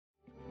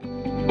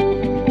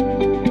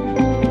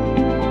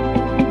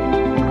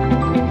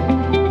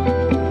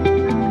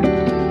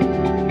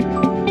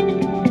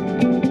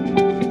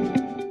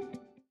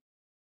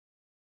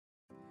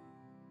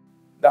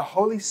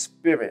Holy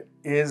Spirit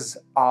is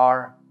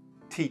our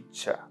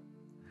teacher.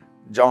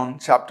 John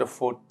chapter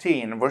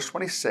 14, verse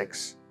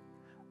 26.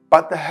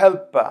 But the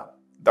Helper,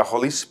 the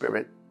Holy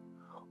Spirit,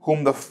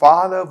 whom the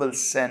Father will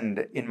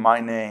send in my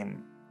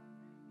name,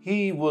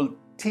 he will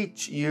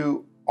teach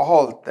you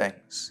all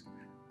things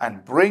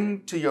and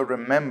bring to your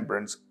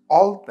remembrance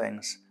all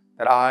things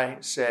that I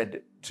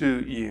said to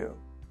you.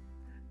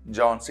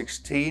 John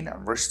 16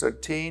 and verse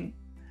 13.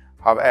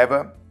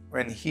 However,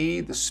 when he,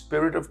 the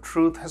Spirit of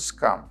truth, has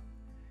come,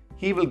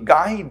 he will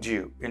guide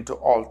you into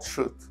all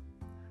truth.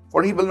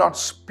 For he will not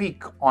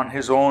speak on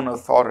his own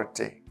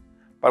authority,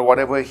 but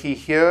whatever he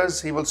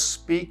hears, he will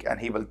speak, and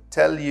he will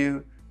tell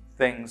you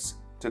things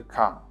to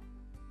come.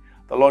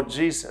 The Lord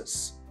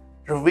Jesus,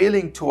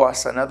 revealing to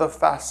us another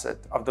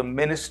facet of the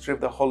ministry of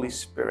the Holy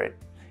Spirit,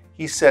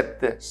 he said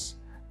this,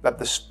 that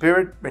the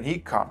Spirit, when he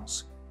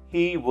comes,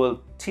 he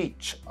will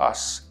teach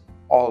us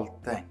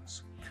all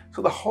things.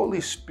 So the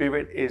Holy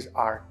Spirit is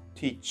our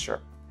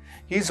teacher.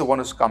 He's the one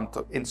who's come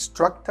to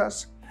instruct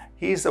us.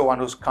 He's the one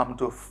who's come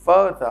to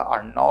further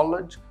our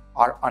knowledge,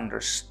 our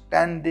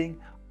understanding,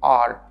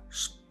 our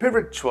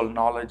spiritual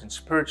knowledge and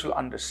spiritual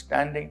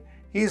understanding.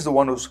 He's the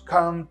one who's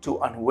come to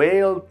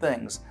unveil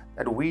things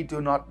that we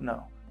do not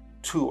know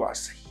to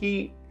us.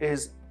 He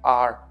is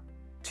our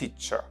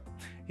teacher.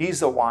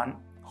 He's the one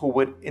who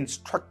would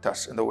instruct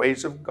us in the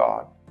ways of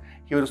God.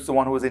 He was the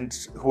one who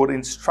would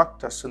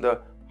instruct us in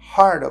the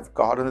heart of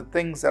God and the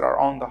things that are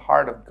on the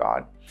heart of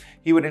God.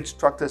 He would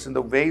instruct us in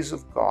the ways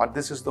of God.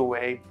 This is the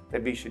way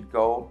that we should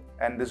go,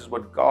 and this is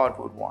what God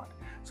would want.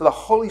 So the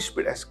Holy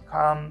Spirit has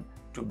come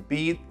to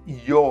be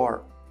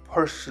your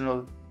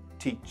personal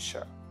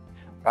teacher.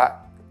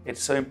 But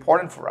it's so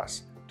important for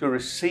us to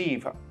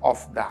receive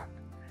of that.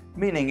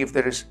 Meaning, if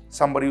there is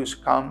somebody who's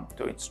come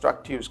to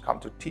instruct you, who's come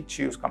to teach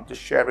you, who's come to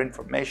share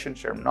information,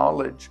 share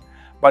knowledge,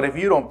 but if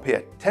you don't pay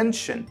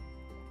attention,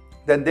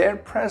 then their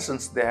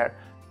presence there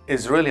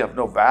is really of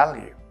no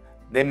value.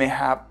 They may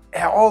have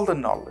all the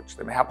knowledge,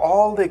 they may have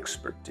all the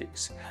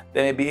expertise,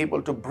 they may be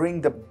able to bring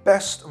the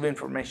best of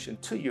information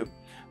to you,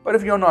 but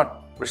if you're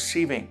not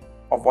receiving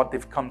of what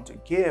they've come to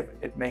give,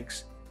 it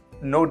makes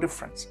no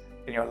difference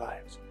in your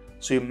lives.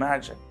 So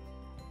imagine,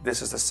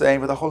 this is the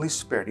same with the Holy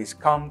Spirit. He's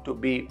come to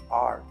be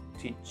our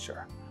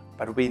teacher,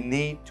 but we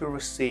need to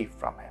receive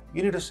from him.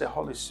 You need to say,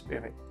 Holy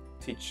Spirit,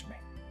 teach me.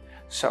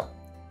 So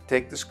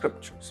take the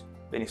scriptures.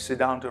 When you sit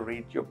down to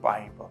read your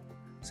Bible,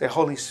 say,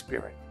 Holy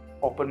Spirit,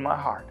 open my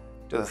heart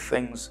to the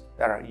things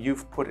that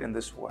you've put in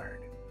this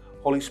word.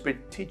 Holy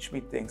Spirit, teach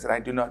me things that I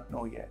do not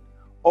know yet.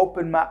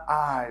 Open my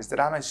eyes that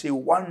I may see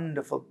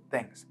wonderful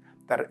things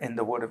that are in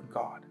the word of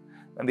God.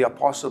 When the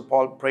Apostle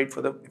Paul prayed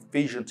for the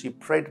Ephesians, he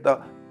prayed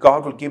that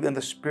God will give them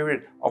the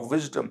spirit of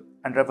wisdom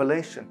and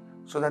revelation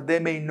so that they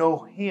may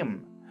know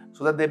him,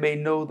 so that they may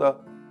know the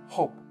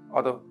hope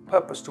or the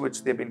purpose to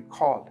which they've been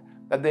called,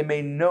 that they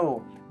may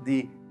know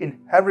the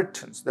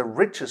inheritance, the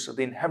riches of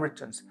the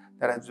inheritance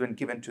that has been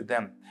given to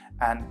them.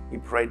 And he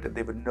prayed that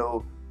they would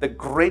know the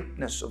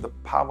greatness of the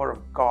power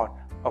of God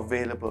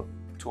available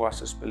to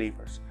us as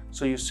believers.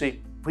 So you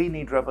see, we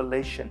need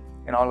revelation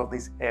in all of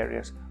these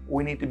areas.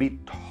 We need to be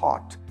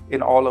taught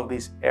in all of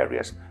these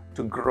areas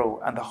to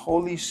grow. And the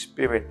Holy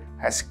Spirit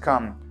has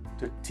come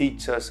to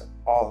teach us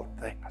all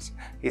things.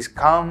 He's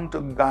come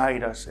to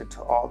guide us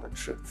into all the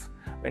truth.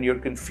 When you're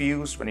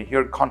confused, when you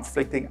hear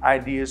conflicting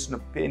ideas and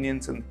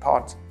opinions and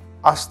thoughts,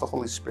 ask the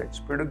Holy Spirit,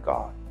 Spirit of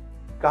God,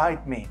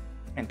 guide me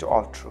into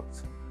all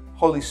truth.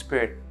 Holy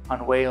Spirit,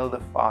 unveil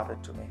the Father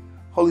to me.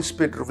 Holy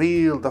Spirit,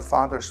 reveal the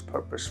Father's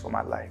purpose for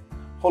my life.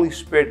 Holy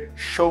Spirit,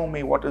 show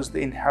me what is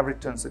the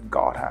inheritance that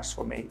God has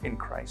for me in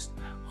Christ.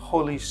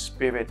 Holy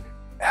Spirit,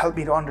 help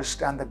me to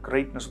understand the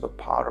greatness of the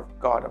power of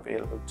God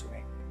available to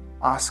me.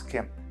 Ask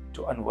him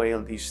to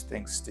unveil these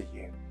things to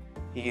you.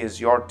 He is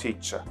your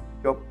teacher,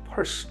 your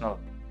personal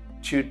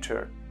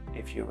tutor,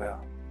 if you will.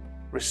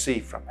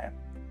 Receive from him.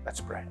 Let's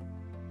pray.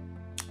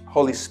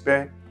 Holy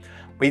Spirit,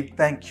 we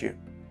thank you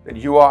that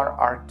you are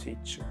our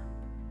teacher.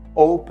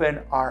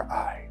 Open our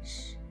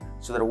eyes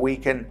so that we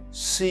can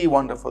see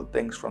wonderful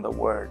things from the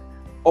word.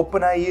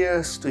 Open our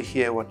ears to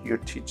hear what you're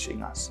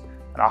teaching us,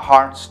 and our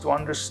hearts to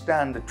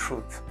understand the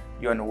truth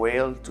you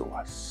unveil to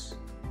us.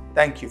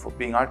 Thank you for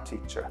being our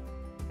teacher.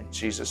 In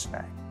Jesus'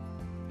 name,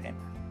 amen.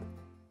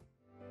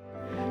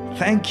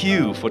 Thank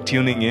you for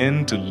tuning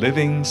in to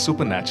Living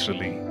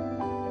Supernaturally.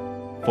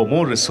 For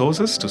more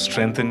resources to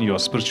strengthen your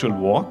spiritual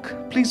walk,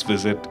 please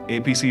visit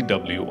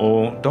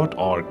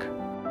apcwo.org.